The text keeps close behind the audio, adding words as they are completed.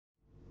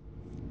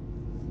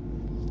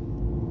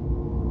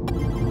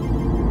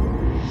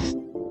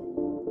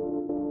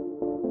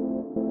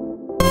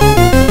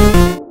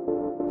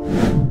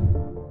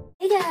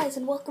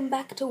and welcome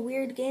back to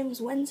Weird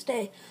Games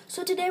Wednesday.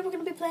 So today we're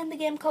going to be playing the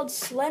game called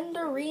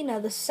Slendrina,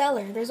 the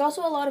Cellar. There's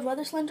also a lot of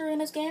other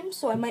Slendrina's games,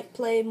 so I might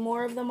play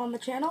more of them on the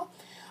channel.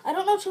 I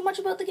don't know too much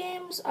about the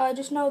games, I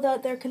just know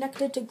that they're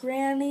connected to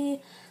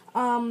Granny.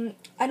 I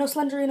know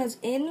Slendrina's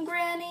in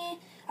Granny.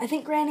 I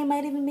think Granny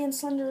might even be in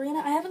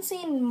Slendrina. I haven't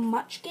seen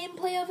much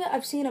gameplay of it.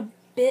 I've seen a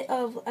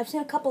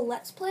couple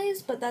Let's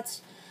Plays, but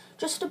that's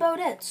just about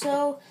it.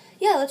 So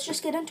yeah, let's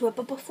just get into it.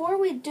 But before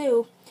we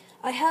do,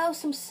 I have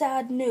some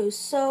sad news.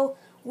 So,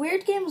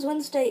 Weird Games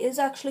Wednesday is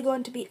actually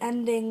going to be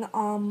ending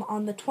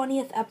on the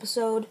 20th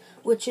episode,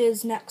 which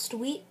is next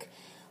week.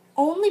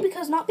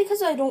 Not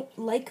because I don't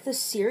like this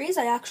series,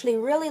 I actually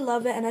really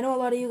love it, and I know a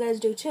lot of you guys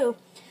do too,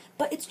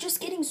 but it's just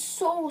getting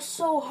so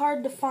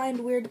hard to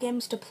find weird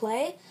games to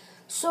play.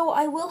 So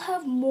I will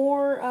have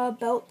more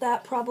about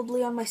that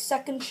probably on my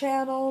second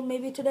channel,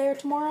 maybe today or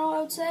tomorrow,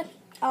 I would say.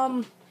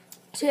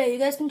 So yeah, you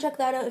guys can check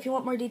that out if you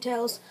want more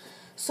details.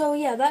 So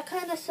yeah, that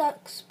kind of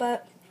sucks,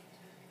 but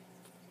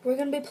we're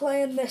going to be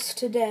playing this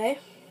today.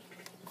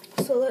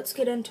 So let's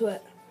get into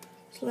it.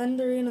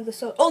 Slendrina the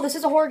Cellar. Oh, this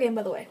is a horror game,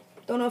 by the way.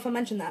 Don't know if I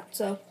mentioned that,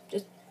 so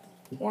just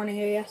warning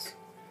you, yes.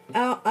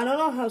 I don't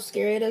know how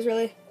scary it is,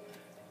 really.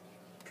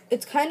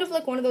 It's kind of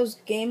like one of those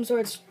games where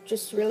it's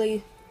just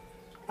really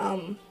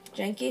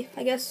janky,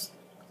 I guess.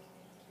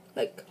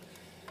 Like,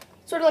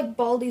 sort of like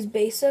Baldi's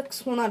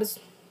Basics. Well, not as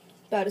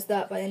bad as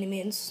that by any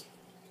means.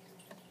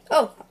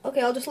 Oh,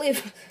 okay, I'll just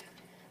leave.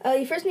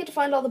 You first need to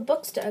find all the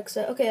books to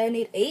exit. Okay, I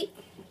need 8.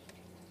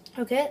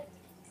 Okay.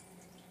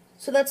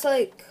 So that's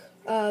like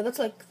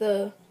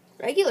the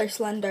regular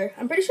Slender.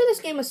 I'm pretty sure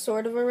this game is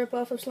sort of a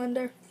ripoff of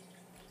Slender.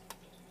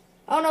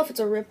 I don't know if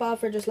it's a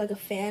ripoff or just like a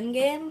fan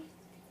game.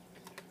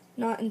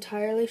 Not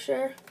entirely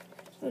sure.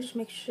 I'll just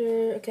make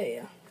sure. Okay,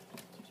 yeah.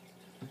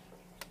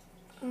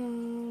 I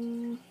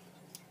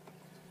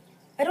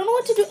don't know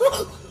what to do.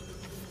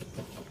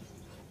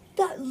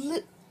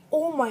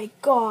 Oh my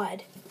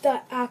god.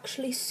 That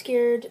actually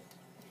scared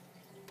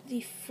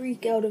the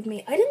freak out of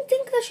me. I didn't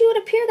think that she would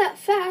appear that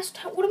fast.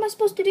 What am I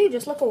supposed to do?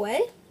 Just look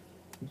away?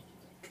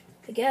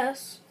 I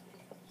guess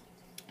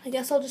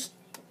I'll just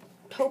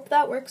hope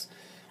that works.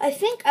 I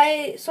think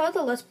I saw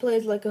the Let's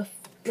Plays like a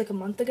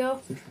month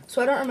ago,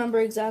 so I don't remember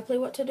exactly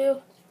what to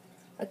do.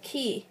 A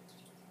key.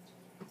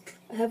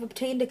 I have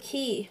obtained a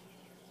key.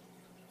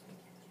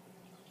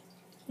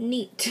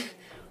 Neat.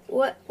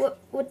 What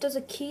does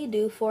a key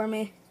do for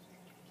me?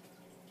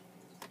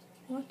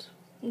 What?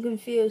 I'm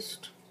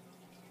confused.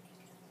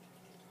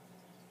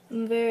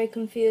 I'm very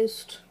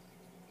confused.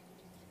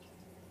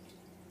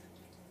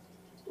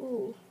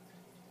 Ooh.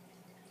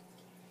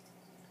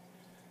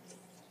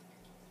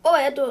 Oh,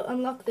 I had to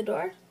unlock the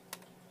door?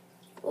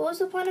 What was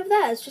the point of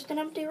that? It's just an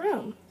empty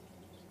room.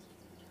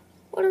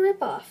 What a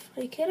ripoff.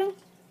 Are you kidding?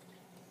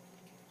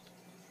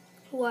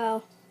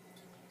 Wow.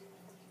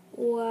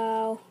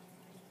 Wow.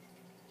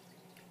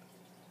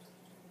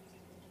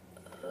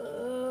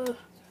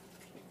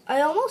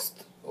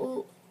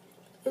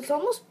 It's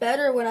almost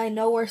better when I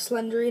know where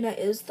Slendrina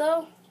is,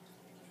 though.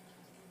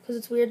 Because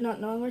it's weird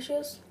not knowing where she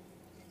is.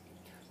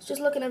 Let's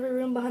just look in every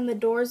room behind the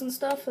doors and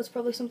stuff. That's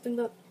probably something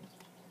that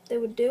they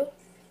would do.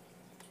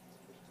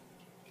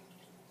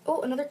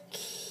 Oh, another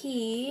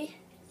key.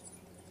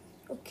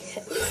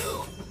 Okay.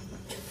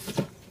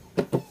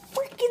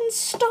 Freaking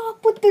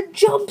stop with the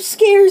jump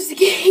scares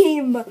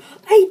game!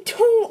 I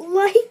don't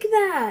like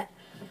that!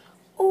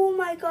 Oh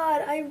my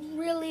god, I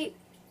really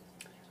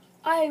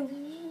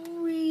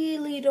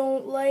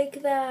don't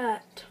like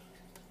that.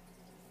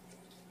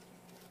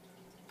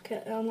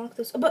 Okay, I unlock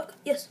this. A book.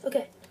 Yes.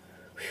 Okay.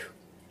 Whew.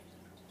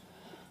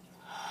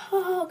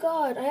 Oh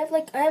god, I have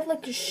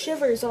like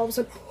shivers all of a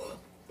sudden.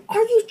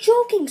 Are you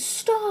joking?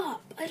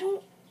 Stop! I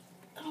don't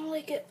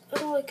like it. I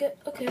don't like it.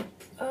 Okay.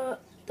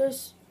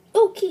 There's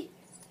key.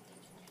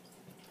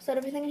 Is that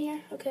everything in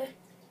here? Okay.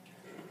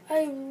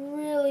 I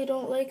really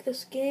don't like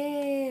this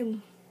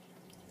game.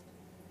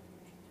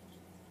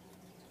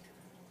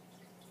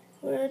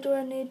 Where do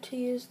I need to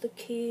use the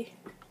key?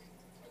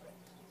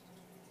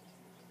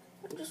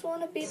 I just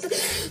want to beat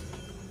the...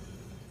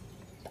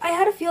 I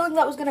had a feeling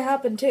that was going to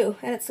happen too,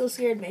 and it still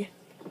scared me.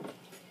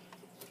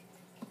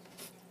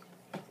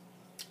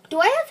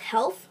 Do I have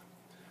health?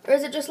 Or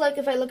is it just like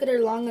if I look at her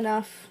long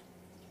enough,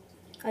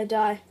 I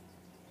die?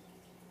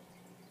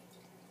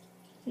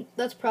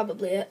 That's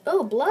probably it.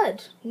 Oh,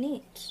 blood.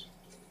 Neat.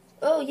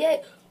 Oh,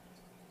 yay.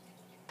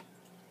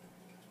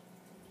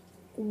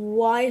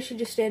 Why is she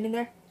just standing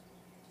there?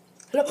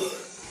 Hello?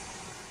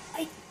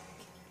 I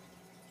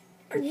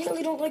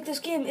really don't like this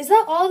game. Is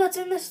that all that's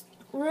in this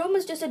room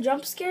is just a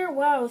jump scare?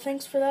 Wow,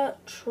 thanks for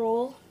that,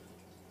 troll.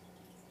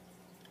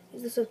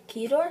 Is this a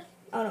key door?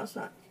 Oh, no, it's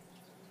not.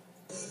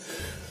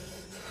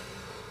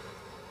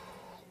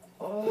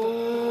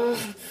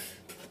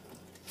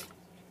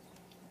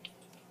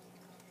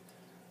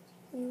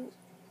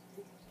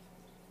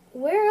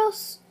 Where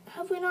else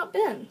have we not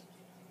been?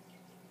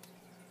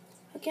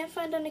 I can't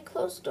find any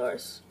closed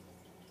doors.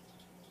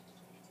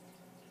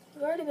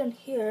 We've already been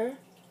here.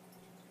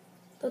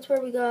 That's where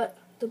we got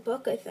the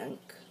book, I think.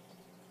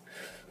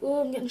 Ooh,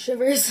 I'm getting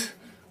shivers.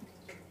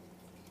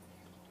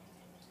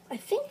 I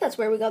think that's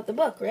where we got the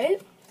book,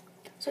 right?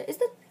 So is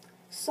the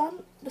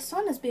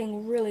sun is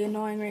being really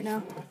annoying right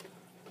now.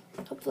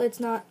 Hopefully it's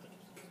not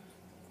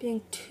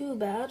being too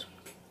bad.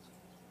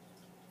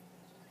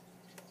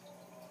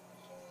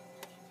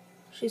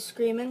 She's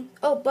screaming.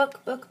 Oh,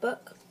 book.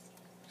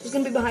 She's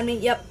gonna be behind me.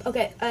 Yep,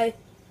 okay, that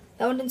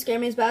one didn't scare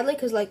me as badly,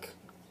 because, like,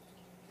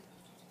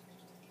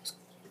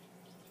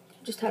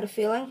 just had a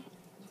feeling.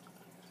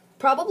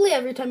 Probably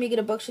every time you get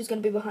a book, she's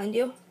gonna be behind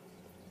you.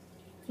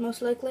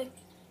 Most likely.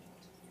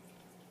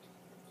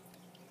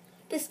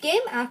 This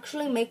game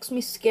actually makes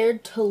me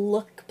scared to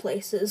look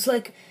places.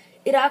 Like,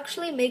 it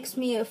actually makes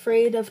me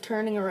afraid of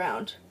turning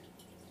around.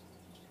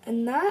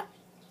 And that,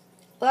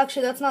 well,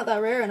 actually, that's not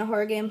that rare in a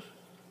horror game,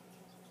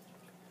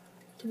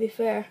 to be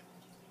fair.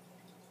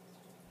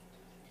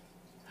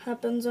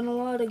 Happens in a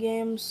lot of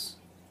games.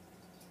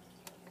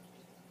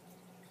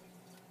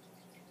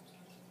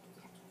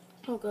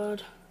 Oh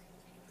god.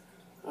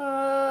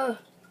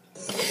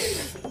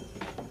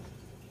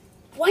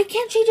 Why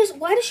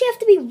does she have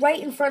to be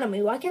right in front of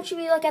me? Why can't she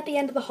be, like, at the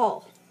end of the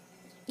hall?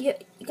 You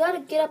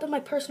gotta get up in my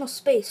personal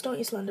space, don't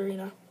you,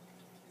 Slendrina?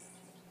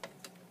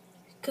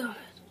 God.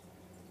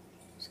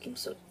 This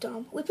game's so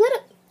dumb. We played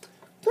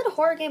a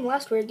horror game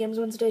last Weird Games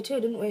Wednesday too,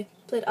 didn't we?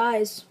 Played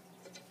Eyes.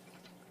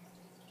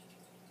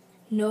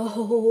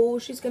 No,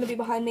 she's gonna be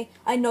behind me.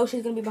 I know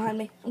she's gonna be behind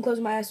me. I'm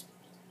closing my eyes.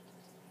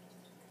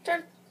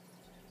 Turn.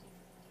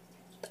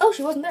 Oh,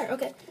 she wasn't there.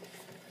 Okay.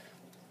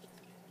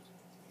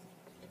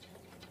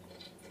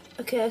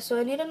 Okay, so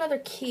I need another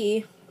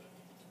key.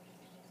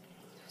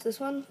 Is this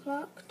one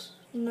locked?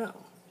 No.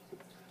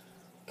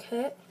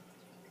 Okay.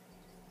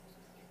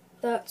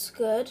 That's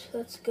good.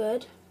 That's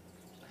good.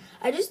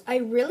 I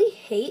really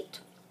hate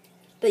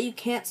that you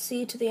can't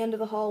see to the end of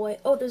the hallway.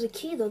 Oh, there's a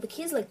key, though. The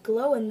keys, like,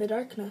 glow in the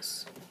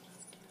darkness.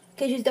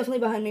 Okay, she's definitely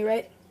behind me,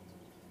 right?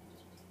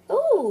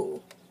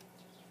 Oh!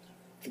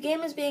 The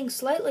game is being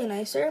slightly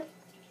nicer.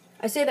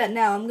 I say that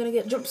now. I'm gonna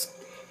get jumps.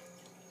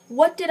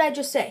 What did I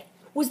just say?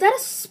 Was that a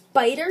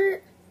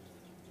spider?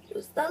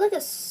 Was that like a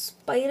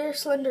spider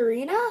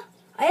Slendrina?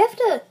 I have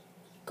to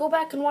go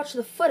back and watch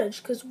the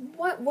footage, because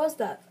what was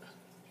that?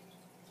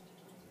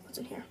 What's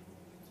in here?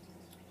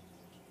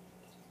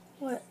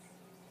 What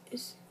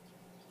is...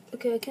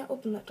 Okay, I can't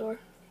open that door.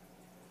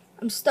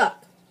 I'm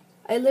stuck.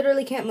 I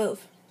literally can't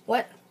move.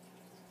 What?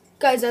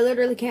 Guys, I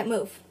literally can't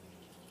move.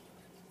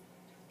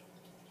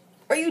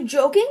 Are you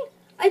joking?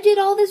 I did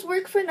all this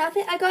work for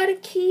nothing. I got a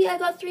key, I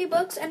got 3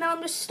 books, and now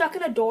I'm just stuck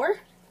in a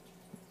door?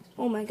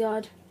 Oh my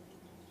god.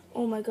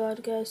 Oh my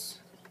god, guys.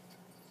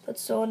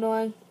 That's so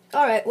annoying.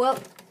 Alright, well,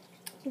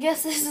 I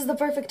guess this is the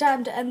perfect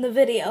time to end the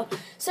video.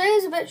 Sorry it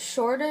was a bit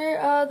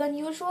shorter than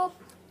usual.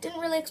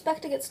 Didn't really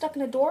expect to get stuck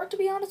in a door, to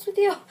be honest with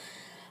you.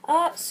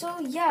 So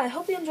yeah, I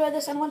hope you enjoyed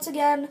this, and once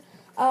again,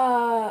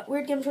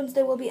 Weird Games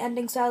Wednesday will be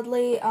ending,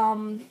 sadly.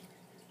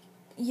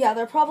 Yeah,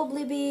 there'll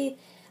probably be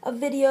a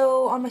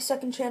video on my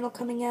second channel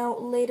coming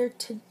out later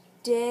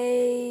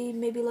today,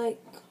 maybe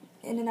like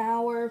in an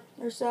hour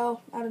or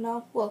so. I don't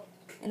know. Well,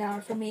 an hour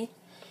for me.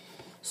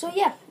 So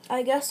yeah,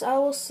 I guess I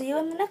will see you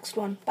in the next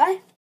one.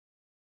 Bye.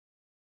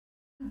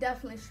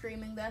 Definitely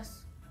streaming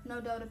this. No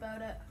doubt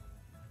about it.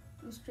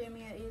 I'm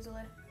streaming it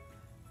easily.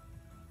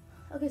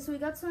 Okay, so we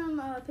got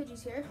some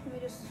Pidgeys here. Let me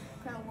just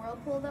kind of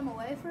whirlpool them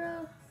away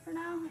for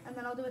now, and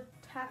then I'll do a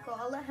tackle.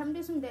 I'll let him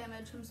do some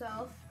damage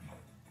himself,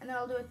 and then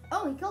I'll do it.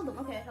 Oh, he killed him.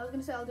 Okay, I was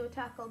gonna say I'll do a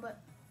tackle,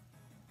 but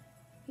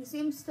he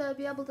seems to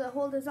be able to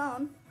hold his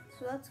own,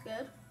 so that's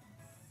good.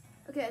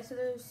 Okay, so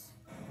there's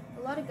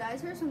a lot of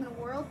guys here, so I'm gonna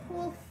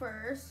whirlpool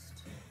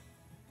first,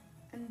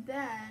 and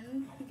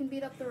then he can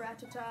beat up the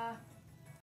Rattata.